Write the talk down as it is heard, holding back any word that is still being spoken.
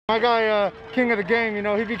My guy, king of the game, you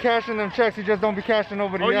know, he be cashing them checks, he just don't be cashing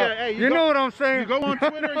nobody out. Yeah, hey, you know what I'm saying? You go on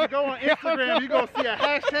Twitter, you go on Instagram, you go see a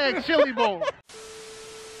hashtag Chili Bowl.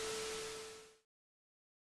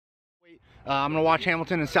 I'm going to watch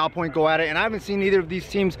Hamilton and South Point go at it, and I haven't seen either of these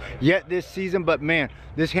teams yet this season, but man,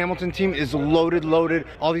 this Hamilton team is loaded.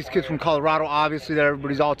 All these kids from Colorado, obviously, that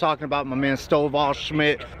everybody's all talking about. My man Stovall,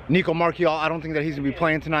 Schmidt, Nicco Marchiol, I don't think that he's going to be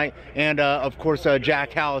playing tonight, and of course,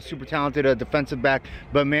 Jack Howell, super talented defensive back,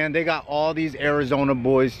 but man, they got all these Arizona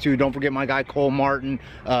boys too. Don't forget my guy Cole Martin,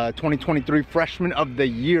 2023 Freshman of the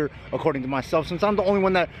Year, according to myself, since I'm the only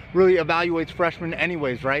one that really evaluates freshmen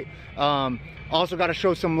anyways, right? Also got to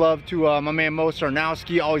show some love to my man Mo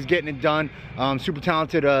Sarnowski, always getting it done. Super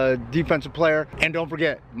talented defensive player. And don't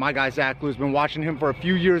forget, my guy Zach Lou's been watching him for a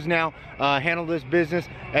few years now, handle this business.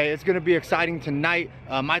 Hey, it's going to be exciting tonight.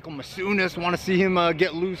 Michael Masunas, want to see him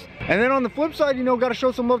get loose. And then on the flip side, you know, got to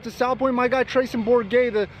show some love to South Point. My guy Treyson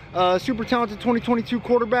Bourguet, the super talented 2022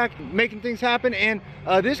 quarterback, making things happen. And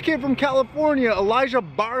this kid from California, Elijah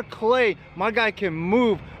Barclay, my guy can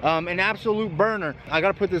move, an absolute burner. I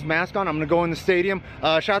got to put this mask on. I'm going to go in the stadium.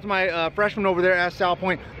 Shout out to my freshman over there at South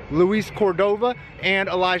Point, Luis Cordova and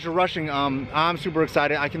Elijah Rushing. I'm super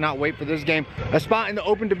excited. I cannot wait for this game. A spot in the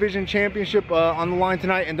Open Division Championship on the line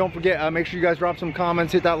tonight. And don't forget, make sure you guys drop some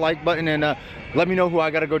comments, hit that like button, and let me know who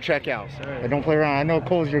I got to go check out. Hey, don't play around. I know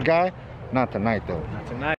Cole's your guy. Not tonight, though. Not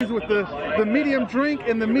tonight. With the medium drink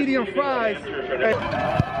and the medium fries.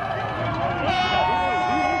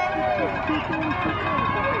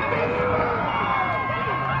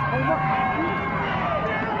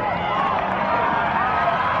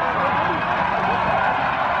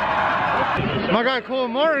 My guy Cole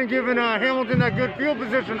Martin giving Hamilton that good field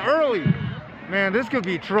position early. Man, this could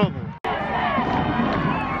be trouble.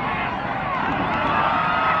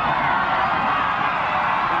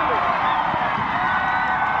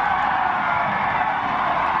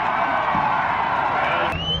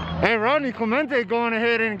 Hey, Rodney, Clemente going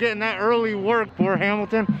ahead and getting that early work for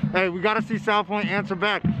Hamilton. Hey, we got to see South Point answer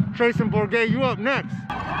back. Treyson, Bourguet, you up next.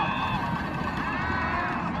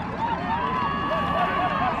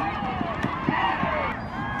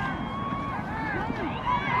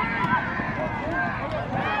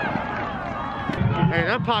 Hey,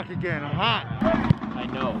 that pocket getting hot. I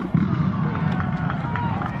know.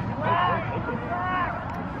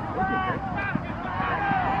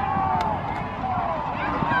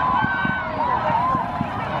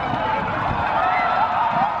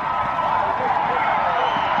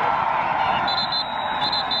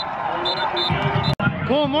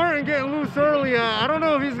 Cole Martin getting loose early. I don't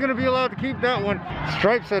know if he's going to be allowed to keep that one.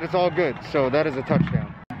 Stripe said it's all good, so that is a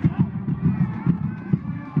touchdown.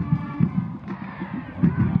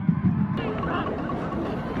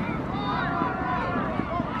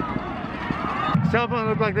 South Point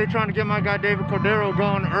look like they're trying to get my guy David Cordero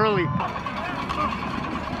going early.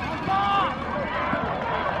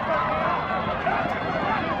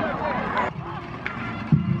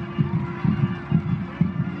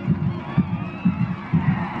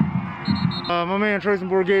 My man Treyson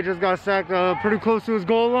Bourguet just got sacked pretty close to his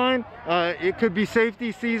goal line. It could be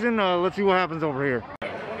safety season. Let's see what happens over here.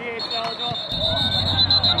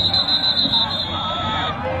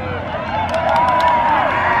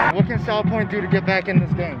 What can South Point do to get back in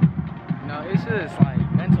this game? No, it's just like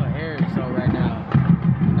mental errors. So right now,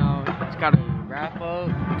 you know, it's got to wrap up,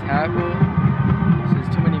 tackle. It's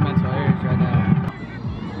just too many mental errors right now.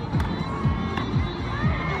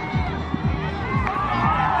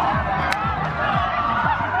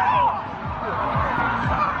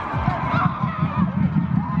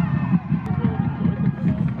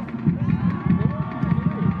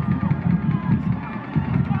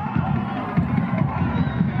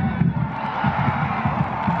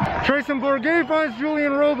 Treyson Bourguet finds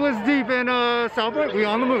Julian Robles deep, and South Point, we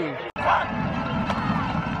on the move.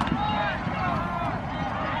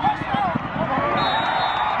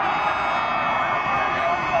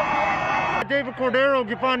 David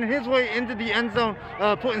Cordero finding his way into the end zone,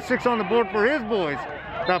 putting 6 on the board for his boys.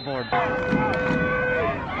 That board.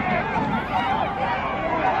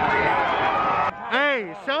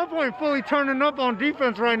 Hey, South Point fully turning up on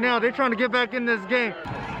defense right now. They're trying to get back in this game.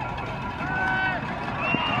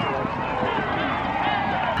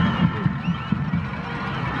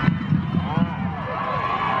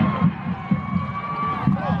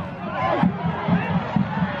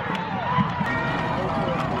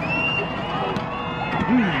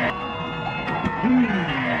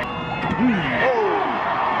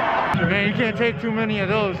 Man, you can't take too many of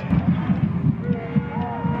those.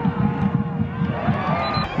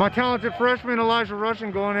 My talented freshman Elijah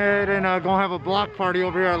Rushing going ahead and gonna have a block party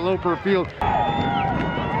over here at Loper Field.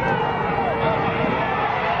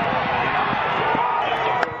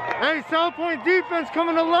 South Point defense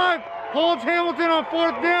coming alive. Holds Hamilton on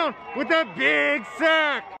 4th down with that big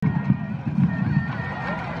sack.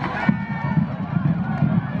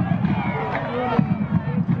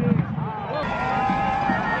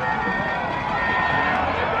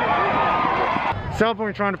 South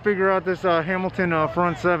Point trying to figure out this Hamilton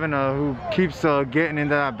front seven who keeps getting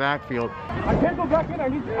into that backfield. I can't go back in. I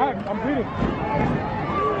need to act. I'm bleeding.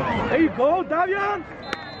 There you go, Davian.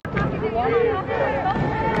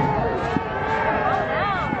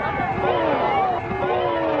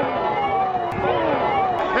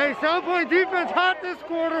 Hey, South Point defense hot this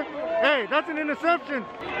quarter. Hey, that's an interception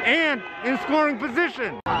and in scoring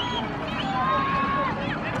position.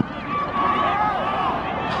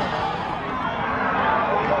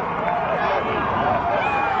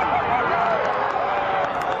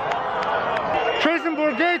 Treyson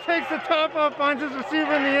Bourguet takes the top off, finds his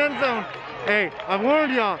receiver in the end zone. Hey, I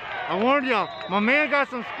warned y'all. My man got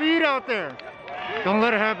some speed out there. Don't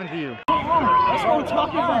let it happen to you. That's what I'm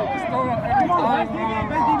talking about. Just throw it every time.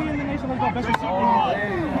 Best DB in the nation. Let's go. Best receiver.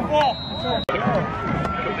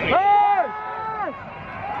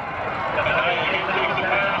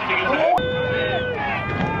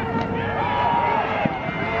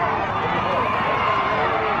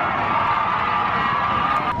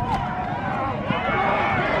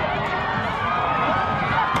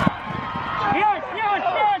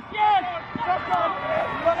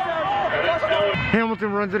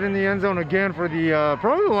 Hamilton runs it in the end zone again for the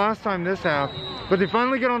probably the last time this half, but they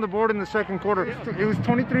finally get on the board in the second quarter. It was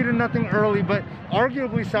 23-0 early, but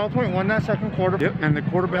arguably South Point won that second quarter. Yep, and the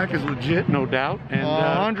quarterback is legit, no doubt. And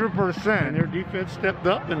 100%. And their defense stepped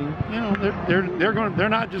up, and you know they're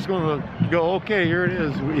not just going to go, okay, here it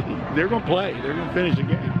is. They're going to play. They're going to finish the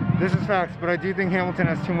game. This is facts, but I do think Hamilton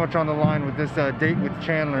has too much on the line with this date with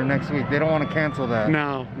Chandler next week. They don't want to cancel that.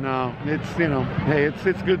 No, it's hey,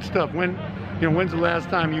 it's good stuff. When's the last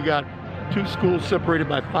time you got two schools separated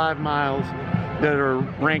by 5 miles that are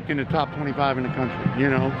ranked in the top 25 in the country?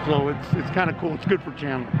 So it's kind of cool. It's good for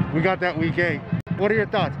Chandler. We got that week 8. What are your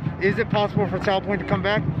thoughts? Is it possible for South Point to come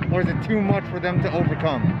back, or is it too much for them to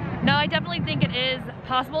overcome? No, I definitely think it is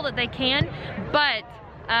possible that they can, but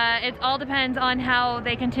it all depends on how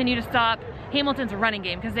they continue to stop Hamilton's running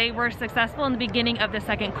game, because they were successful in the beginning of the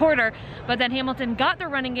second quarter, but then Hamilton got their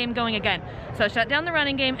running game going again. So shut down the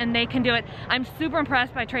running game and they can do it. I'm super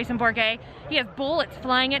impressed by Treyson Bourguet. He has bullets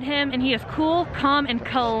flying at him and he is cool, calm, and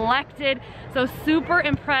collected. So super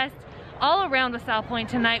impressed all around with South Point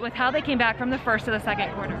tonight with how they came back from the first to the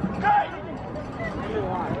second quarter.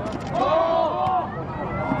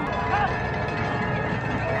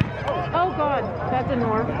 Oh God, that didn't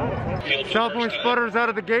work. South Point sputters out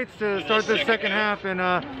of the gates to start this second half, and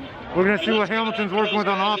we're going to see what Hamilton's working with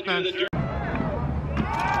on offense.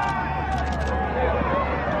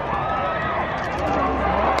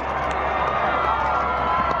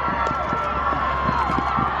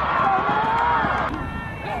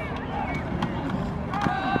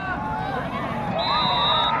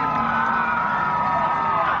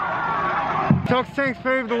 Tux Tanks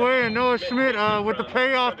paved the way, and Noah Schmidt with the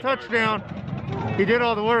payoff touchdown. He did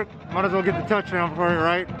all the work. Might as well get the touchdown for it,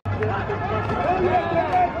 right?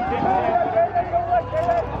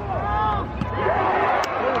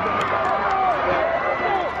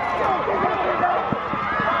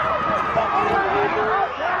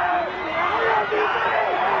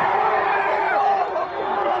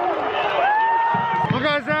 My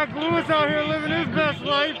guy Zach Lewis out here living his best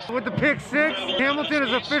life with the pick 6. Hamilton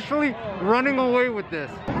is officially running away with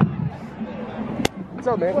this. What's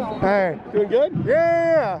up, man? Hey. Doing good?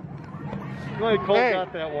 Yeah. Cole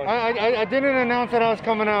got that one. I didn't announce that I was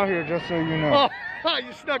coming out here, just so you know. Oh,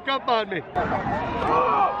 you snuck up on me.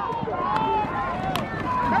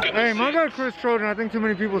 Hey, my guy Chris Trojan, I think too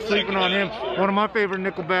many people sleeping on him. One of my favorite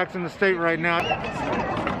nickelbacks in the state right now.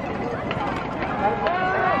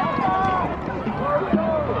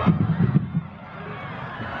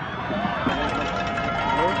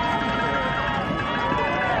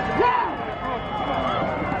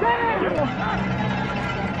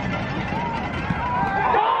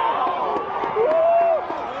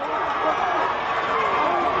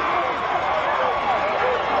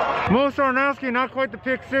 Sarnowski, not quite the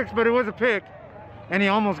pick 6, but it was a pick, and he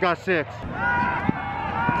almost got 6.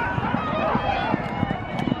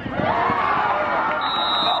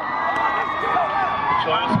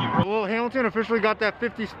 Well, Hamilton officially got that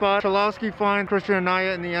 50 spot. Cholowsky finds Christian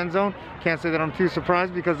Anaya in the end zone. Can't say that I'm too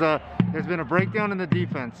surprised because there's been a breakdown in the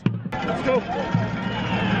defense. Let's go.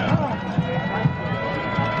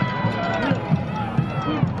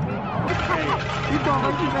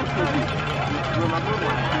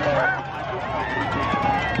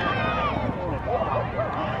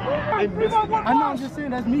 I know, I'm just saying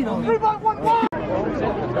that's me though. 3 by 1 1. Go!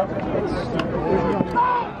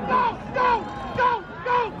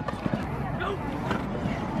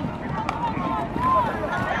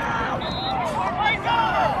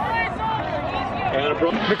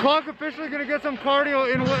 The clock officially going to get some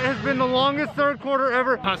cardio in what has been the longest third quarter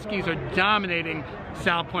ever. Huskies are dominating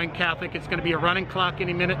South Point Catholic. It's going to be a running clock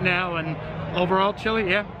any minute now, and overall, Chili,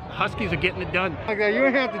 yeah, Huskies are getting it done. Like that, you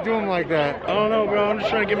ain't have to do them like that. I don't know, bro. I'm just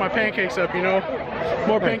trying to get my pancakes up, you know?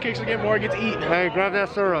 More pancakes I get, more I get to eat. Hey, grab that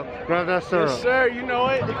syrup. Grab that syrup. Yes, sir. You know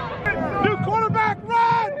it. New quarterback,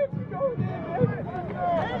 run!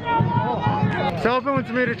 South Point's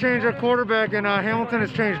made a change at quarterback, and Hamilton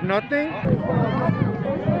has changed nothing.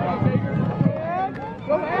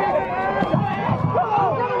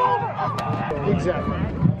 Exactly.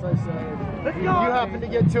 As I said, you happen to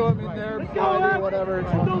get to him in there, whatever.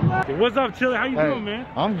 What's up, Chili? How you doing, man?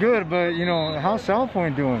 I'm good, but you know, how's South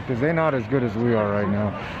Point doing? Because they're not as good as we are right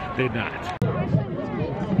now. They're not.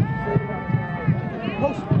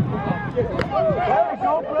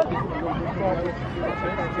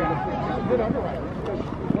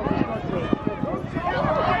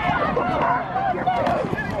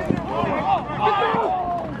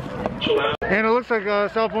 And it looks like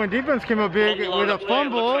South Point defense came up big with a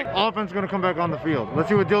fumble. Offense is going to come back on the field. Let's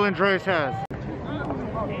see what Dylan Trace has.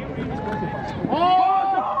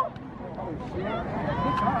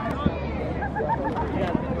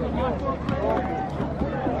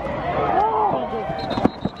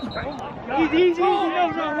 Easy.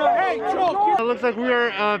 No. Hey, Troll. It looks like we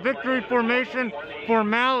are victory formation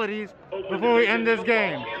formalities before we end this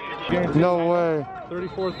game. No way.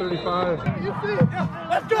 34-35.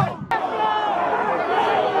 Let's go!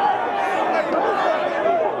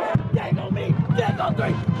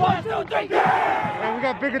 And we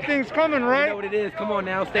got bigger things coming, right? You know what it is. Come on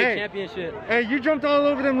now, state championship. Hey, you jumped all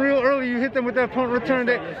over them real early. You hit them with that punt return.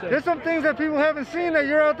 Yes, sir. There's some things that people haven't seen that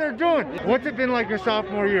you're out there doing. What's it been like your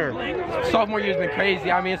sophomore year? Sophomore year's been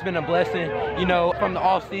crazy. I mean, it's been a blessing. You know, from the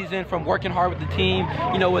off season, from working hard with the team.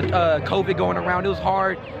 You know, with COVID going around, it was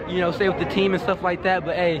hard. You know, stay with the team and stuff like that.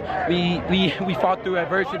 But hey, we fought through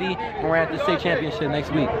adversity, and we're at the state championship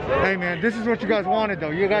next week. Hey man, this is what you guys wanted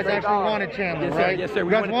though. You guys actually wanted Chandler, Yes, sir. right? Yes, sir.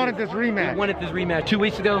 You guys wanted this rematch. We wanted this rematch 2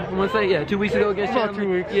 weeks ago. I want to say, yeah, 2 weeks ago against About Chandler.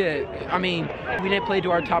 2 weeks. Yeah, I mean, we didn't play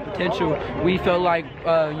to our top potential. We felt like,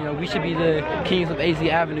 you know, we should be the kings of AZ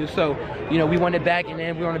Avenue. So, you know, we won it back, and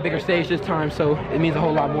then we're on a bigger stage this time. So it means a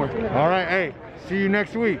whole lot more. All right, hey, see you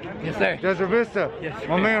next week. Yes, sir. Desert Vista. Yes, sir.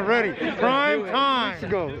 My man, ready. Prime time.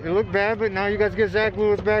 Let's go. It looked bad, but now you guys get Zach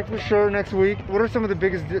Lewis back for sure next week. What are some of the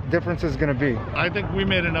biggest differences going to be? I think we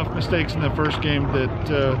made enough mistakes in the first game that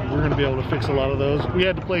we're going to be able to fix a lot of those. We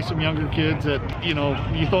had to play some younger kids that, you know,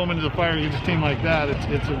 you throw them into the fire against a team like that,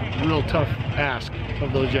 it's a real tough ask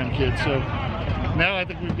of those young kids. So now I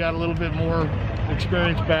think we've got a little bit more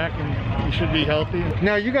experience back, and we should be healthy.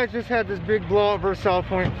 Now you guys just had this big blowout versus South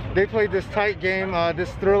Point. They played this tight game,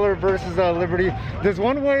 this thriller versus Liberty. Does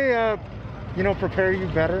one way, you know, prepare you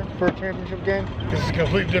better for a championship game? This is a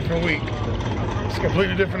completely different week. It's a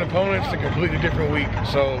completely different opponent. It's a completely different week.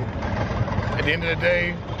 So at the end of the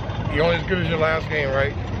day, you're only as good as your last game,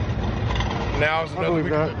 right? Now it's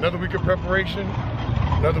another week of preparation,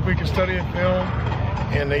 another week of studying film,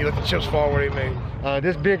 and then you let the chips fall where they may.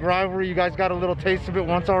 This big rivalry, you guys got a little taste of it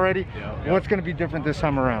once already. Yeah. What's going to be different this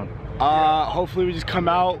time around? Hopefully we just come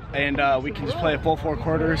out and we can just play a full 4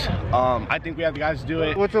 quarters. I think we have the guys to do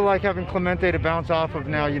it. What's it like having Clemente to bounce off of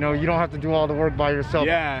now? You know, you don't have to do all the work by yourself.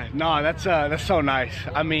 Yeah, no, that's so nice.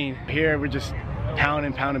 I mean, here we're just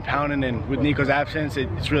pounding, and with Nico's absence,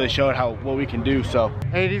 it's really showed what we can do. So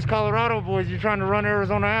hey, these Colorado boys, you're trying to run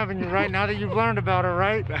Arizona Avenue, right? Now that you've learned about it,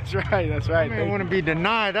 right? That's right. I mean, it wouldn't be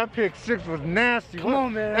denied. That pick 6 was nasty. Come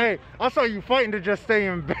on, man. Hey, I saw you fighting to just stay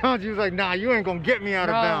in bounds. You was like, nah, you ain't gonna get me out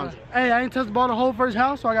of bounds. Hey, I ain't touched the ball the whole first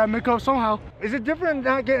half, so I gotta make up somehow. Is it different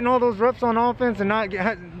not getting all those reps on offense and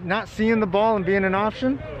not seeing the ball and being an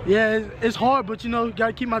option? Yeah, it's hard, but you know,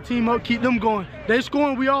 gotta keep my team up, keep them going. They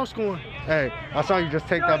scoring, we all scoring. Hey, I saw you just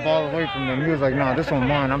take that ball away from them. He was like, nah, this one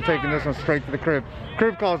mine. I'm taking this one straight to the crib.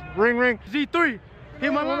 Crib calls, ring. Z3,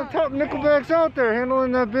 hit my one of the top nickelbacks out there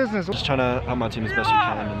handling that business. Just trying to help my team as best we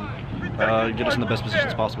can and get us in the best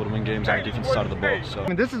positions possible to win games on the defensive side of the ball. So.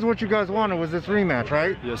 And this is what you guys wanted, was this rematch,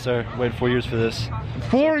 right? Yes, sir. Waited 4 years for this.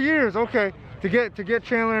 4 years, okay. To get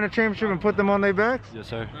Chandler in a championship and put them on their backs? Yes,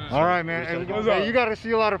 sir. All right, man. Hey, you got to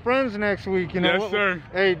see a lot of friends next week, you know. Yes, sir.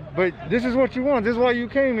 Hey, but this is what you want. This is why you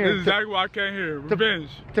came here. This is exactly why I came here.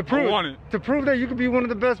 Revenge. To prove that you could be one of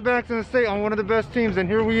the best backs in the state on one of the best teams, and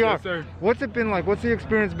here we are. Yes, sir. What's it been like? What's the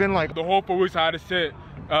experience been like? The whole 4 weeks I had to sit.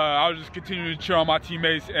 I was just continuing to cheer on my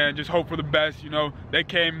teammates and just hope for the best. You know, they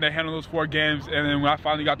came, they handled those 4 games, and then when I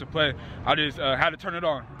finally got to play, I just had to turn it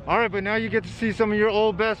on. All right, but now you get to see some of your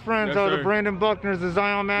old best friends, the Brandon Buckners, the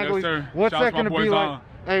Zion Magleys. Yes, what's that going to be like?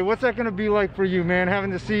 Hey, what's that going to be like for you, man,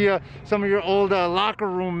 having to see some of your old locker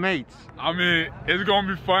room mates? I mean, it's going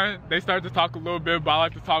to be fun. They start to talk a little bit, but I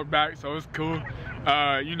like to talk back, so it's cool.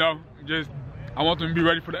 You know, just I want them to be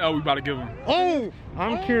ready for the L we about to give them. Oh!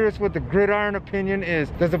 I'm curious what the gridiron opinion is.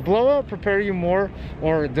 Does a blowout prepare you more,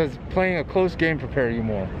 or does playing a close game prepare you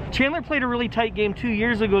more? Chandler played a really tight game 2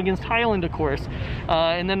 years ago against Highland, of course,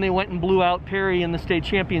 and then they went and blew out Perry in the state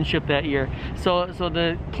championship that year. So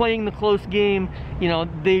the playing the close game, you know,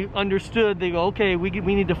 they understood. They go, okay, we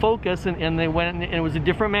need to focus, and they went, and it was a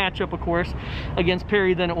different matchup, of course, against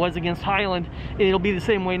Perry than it was against Highland. And it'll be the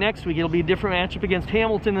same way next week. It'll be a different matchup against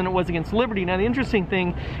Hamilton than it was against Liberty. Now the interesting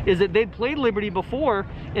thing is that they'd played Liberty before,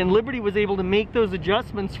 and Liberty was able to make those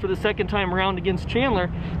adjustments for the second time around against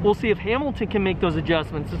Chandler. We'll see if Hamilton can make those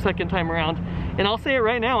adjustments the second time around. And I'll say it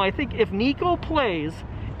right now, I think if Nicco plays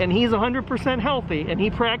and he's 100% healthy, and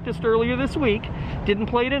he practiced earlier this week, didn't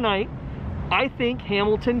play tonight, I think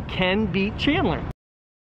Hamilton can beat Chandler.